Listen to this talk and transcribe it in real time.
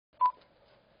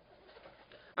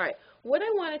All right, what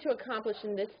I wanted to accomplish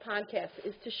in this podcast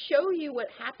is to show you what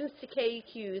happens to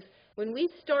KEQs when we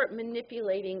start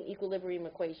manipulating equilibrium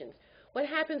equations. What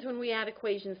happens when we add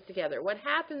equations together? What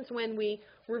happens when we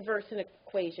reverse an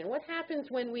equation? What happens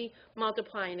when we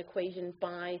multiply an equation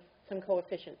by some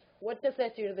coefficients? What does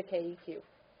that do to the KEQ?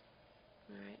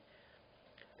 All right.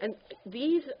 And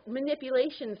these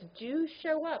manipulations do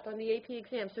show up on the AP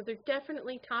exam, so they're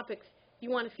definitely topics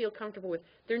you want to feel comfortable with.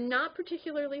 They're not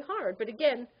particularly hard, but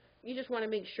again, you just want to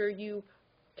make sure you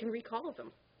can recall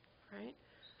them, right?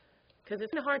 Because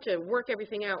it's kind of hard to work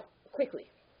everything out quickly.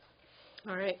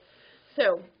 All right,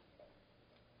 so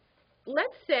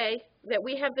let's say that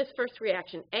we have this first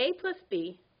reaction. A plus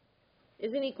B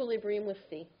is in equilibrium with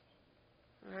C.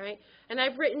 All right, and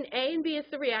I've written A and B as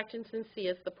the reactants and C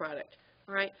as the product.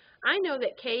 All right, I know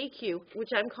that KEQ, which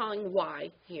I'm calling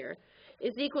Y here,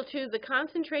 is equal to the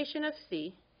concentration of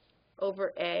C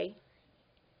over A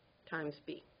times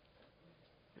B.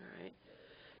 All right.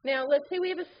 Now, let's say we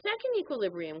have a second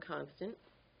equilibrium constant,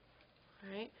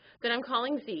 all right, that I'm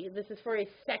calling Z. This is for a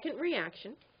second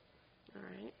reaction, all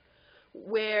right,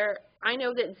 where I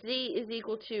know that Z is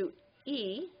equal to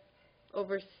E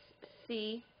over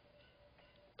C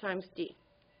times D.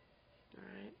 All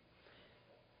right.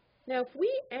 Now, if we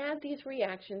add these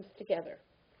reactions together,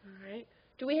 all right,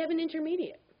 do we have an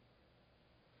intermediate?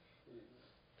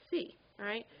 C, all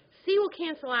right? C will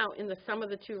cancel out in the sum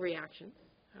of the two reactions,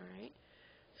 all right?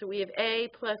 So we have A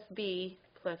plus B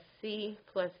plus C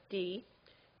plus D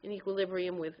in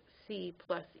equilibrium with C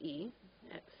plus E.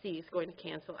 That C is going to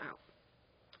cancel out.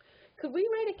 Could we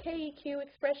write a KEQ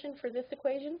expression for this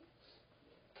equation?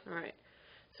 All right.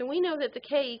 So we know that the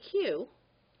KEQ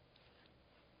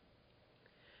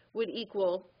would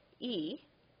equal E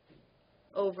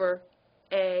over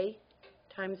A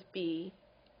times B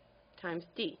times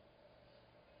D.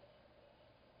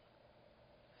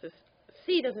 So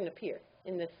C doesn't appear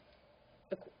in this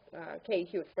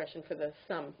KEQ expression for the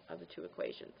sum of the two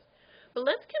equations. But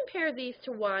let's compare these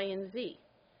to Y and Z.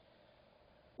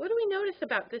 What do we notice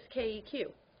about this KEQ?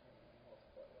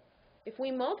 If we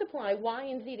multiply Y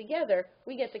and Z together,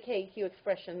 we get the KEQ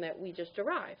expression that we just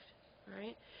derived. All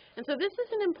right? And so this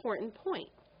is an important point.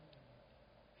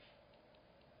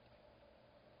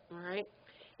 All right?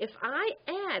 If I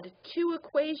add two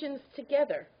equations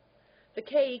together, the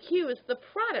KEQ is the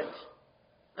product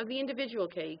of the individual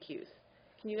KEQs.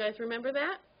 Can you guys remember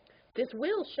that? This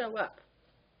will show up.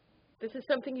 This is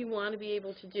something you want to be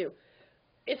able to do.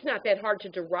 It's not that hard to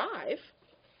derive,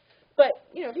 but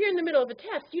you know, if you're in the middle of a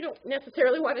test, you don't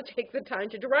necessarily want to take the time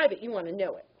to derive it. You want to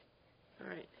know it. All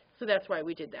right? So that's why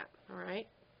we did that. All right?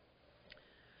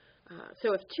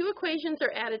 So if two equations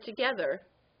are added together,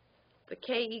 the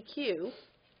KEQ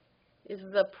is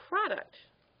the product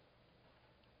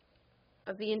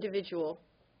of the individual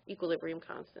equilibrium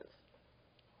constants.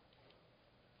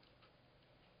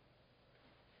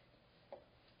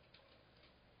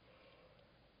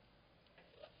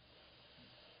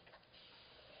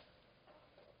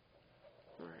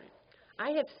 All right.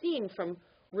 I have seen from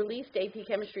released AP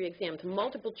Chemistry exams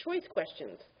multiple choice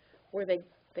questions where they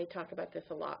talk about this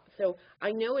a lot. So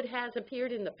I know it has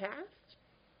appeared in the past.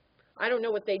 I don't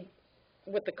know what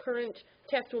the current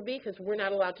test will be because we're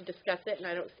not allowed to discuss it and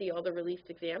I don't see all the released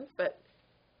exams, but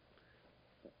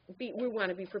we want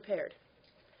to be prepared.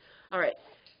 All right,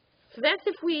 so that's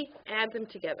if we add them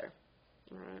together.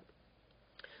 All right.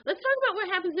 Let's talk about what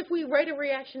happens if we write a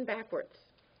reaction backwards.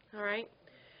 All right,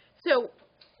 so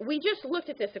we just looked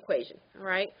at this equation. All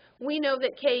right, we know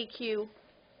that KEQ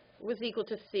was equal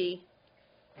to C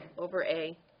over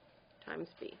A times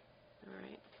B. All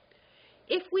right.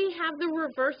 If we have the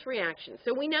reverse reaction,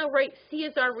 so we now write C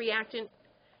as our reactant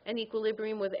and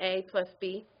equilibrium with A plus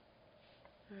B.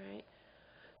 All right.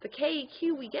 The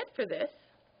KEQ we get for this,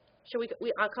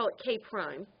 I'll call it K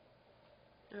prime,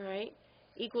 all right,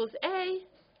 equals A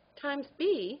times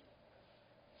B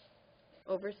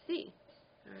over C.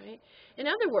 All right. In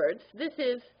other words, this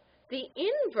is the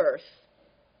inverse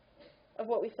of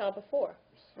what we saw before,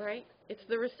 right? It's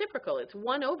the reciprocal. It's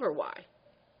 1 over Y.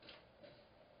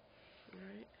 All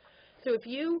right. So if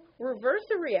you reverse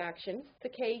a reaction, the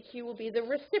KEQ will be the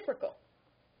reciprocal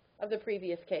of the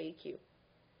previous KEQ.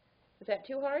 Is that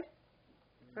too hard?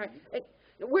 All right.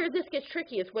 Where this gets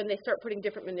tricky is when they start putting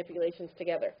different manipulations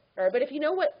together. All right. But if you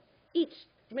know what each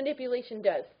manipulation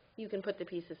does, you can put the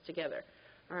pieces together.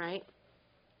 All right.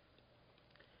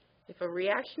 If a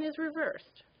reaction is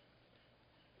reversed,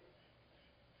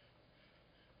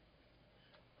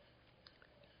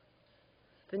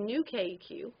 the new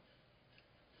KEQ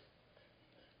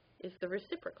is the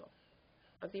reciprocal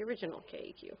of the original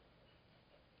KEQ.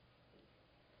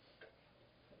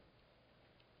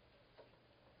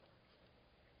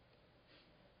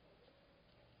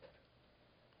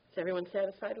 Is everyone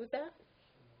satisfied with that?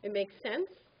 It makes sense?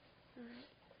 All right.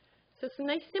 So some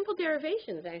nice simple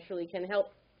derivations actually can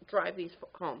help drive these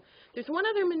home. There's one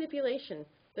other manipulation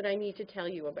that I need to tell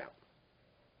you about.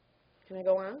 Can I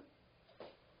go on?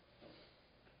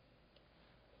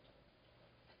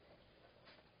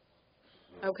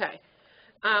 Okay.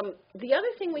 The other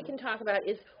thing we can talk about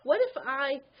is, what if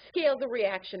I scale the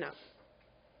reaction up?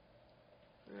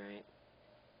 All right.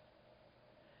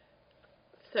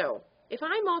 So if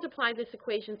I multiply this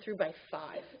equation through by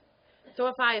 5, so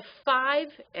if I have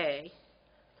 5A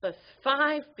plus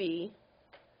 5B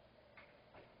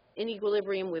in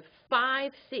equilibrium with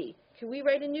 5C, can we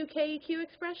write a new KEQ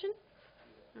expression?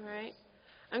 All right.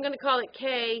 I'm going to call it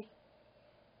K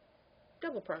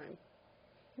double prime.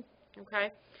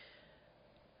 Okay.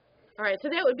 All right, so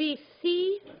that would be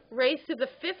C raised to the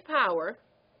 5th power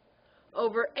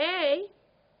over A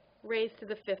raised to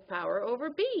the 5th power over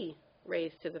B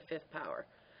raised to the 5th power.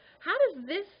 How does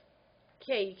this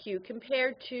KEQ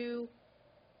compare to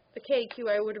the KEQ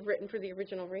I would have written for the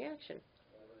original reaction?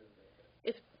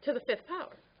 It's to the 5th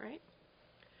power, right?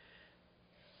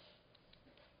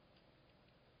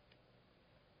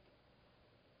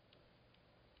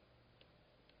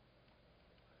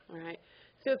 All right.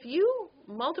 So if you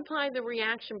multiply the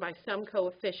reaction by some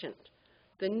coefficient,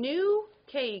 the new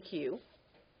KEQ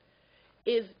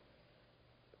is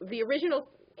the original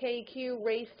KEQ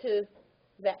raised to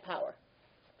that power.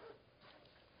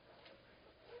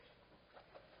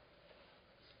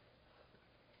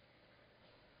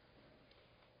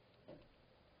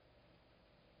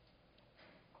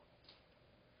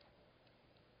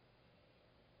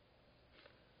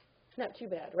 Not too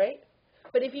bad, right?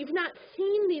 But if you've not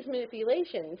seen these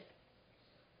manipulations,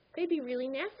 they'd be really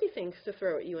nasty things to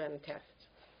throw at you on a test,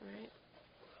 right?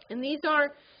 And these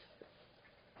are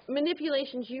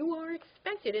manipulations you are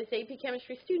expected as AP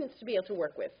Chemistry students to be able to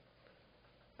work with.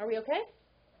 Are we okay?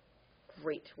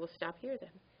 Great. We'll stop here then.